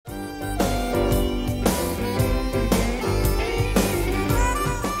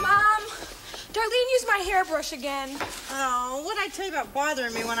hairbrush again. Oh, what'd I tell you about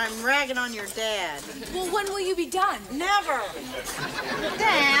bothering me when I'm ragging on your dad? Well, when will you be done? Never.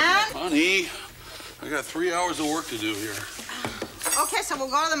 Dad? Honey, I got 3 hours of work to do here. Okay, so we'll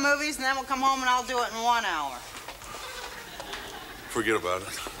go to the movies, and then we'll come home, and I'll do it in 1 hour. Forget about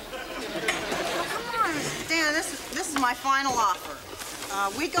it. Well, come on, Dan, this is my final offer.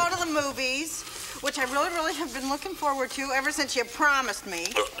 We go to the movies, which I really have been looking forward to ever since you promised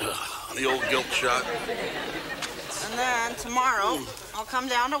me. The old guilt shot. And then tomorrow, I'll come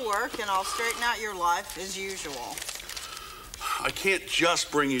down to work, and I'll straighten out your life as usual. I can't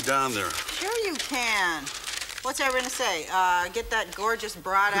just bring you down there. Sure you can. What's I going to say? Get that gorgeous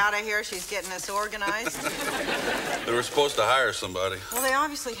broad out of here. She's getting us organized. They were supposed to hire somebody. Well, they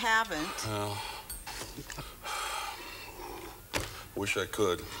obviously haven't. Wish I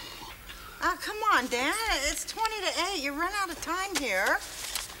could. Oh, come on, Dan. It's 20 to 8. You run out of time here.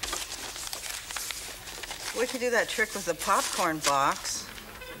 We could do that trick with the popcorn box.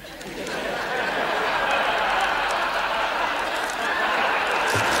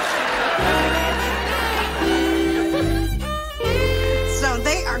 So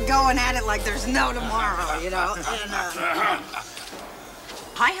they are going at it like there's no tomorrow, you know. And,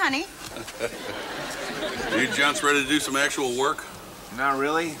 hi, honey. You gents ready to do some actual work? Not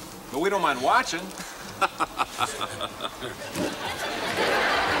really, but we don't mind watching.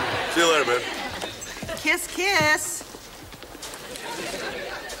 See you later, babe. Kiss, kiss.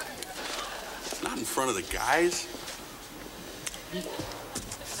 Not in front of the guys.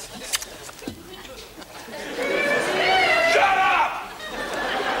 Shut up!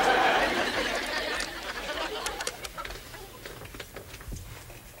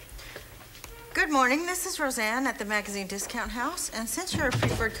 Good morning. This is Roseanne at the magazine discount house. And since you're a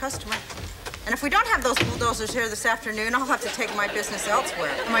preferred customer, and if we don't have those bulldozers here this afternoon, I'll have to take my business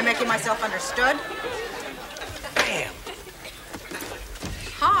elsewhere. Am I making myself understood? Bam.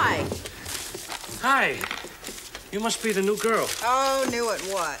 Hi. Hi. You must be the new girl. Oh, knew it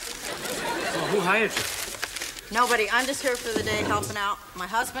what? Oh, who hired you? Nobody. I'm just here for the day helping out. My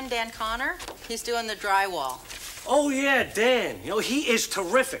husband, Dan Conner, he's doing the drywall. Oh, yeah, Dan. You know, he is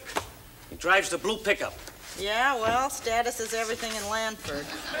terrific. He drives the blue pickup. Yeah, well, status is everything in Lanford.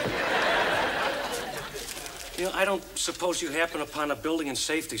 You know, I don't suppose you happen upon a building and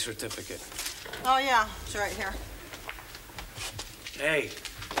safety certificate. Oh, yeah, it's right here. Hey,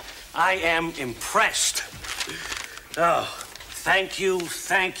 I am impressed. Oh, thank you,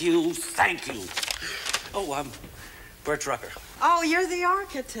 thank you, thank you. Oh, I'm Bert Rucker. Oh, you're the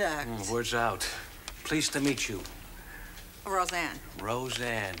architect. Word's out. Pleased to meet you. Roseanne.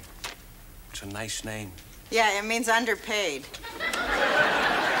 Roseanne. It's a nice name. Yeah, it means underpaid.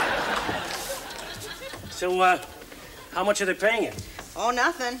 So, how much are they paying you? Oh,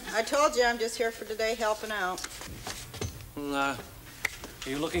 nothing. I told you I'm just here for today helping out. Well, are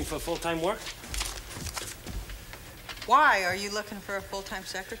you looking for full-time work? Why? Are you looking for a full-time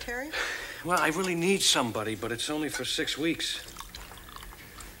secretary? Well, I really need somebody, but it's only for 6 weeks.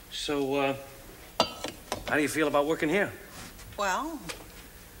 So, how do you feel about working here? Well,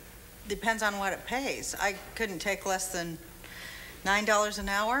 depends on what it pays. I couldn't take less than $9 an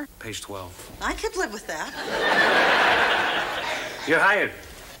hour. Pays 12. I could live with that. You're hired.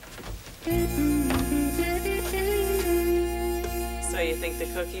 So you think the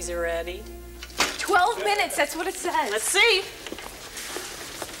cookies are ready? 12 minutes, that's what it says. Let's see.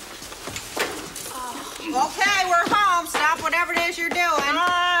 Okay, we're home. Stop whatever it is you're doing.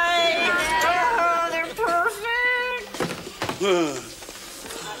 Hi. Oh, they're perfect.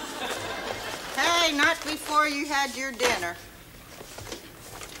 Hey, not before you had your dinner.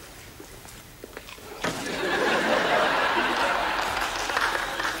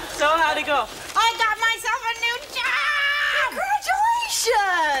 So how'd it go? I got myself a new job!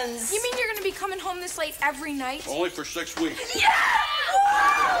 Congratulations! You mean you're gonna be coming home this late every night? Only for 6 weeks. Yeah!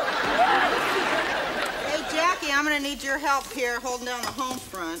 Hey, Jackie, I'm gonna need your help here holding down the home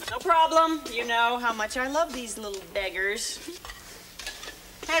front. No problem. You know how much I love these little beggars.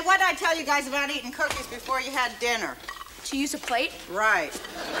 Hey, what did I tell you guys about eating cookies before you had dinner? To use a plate? Right.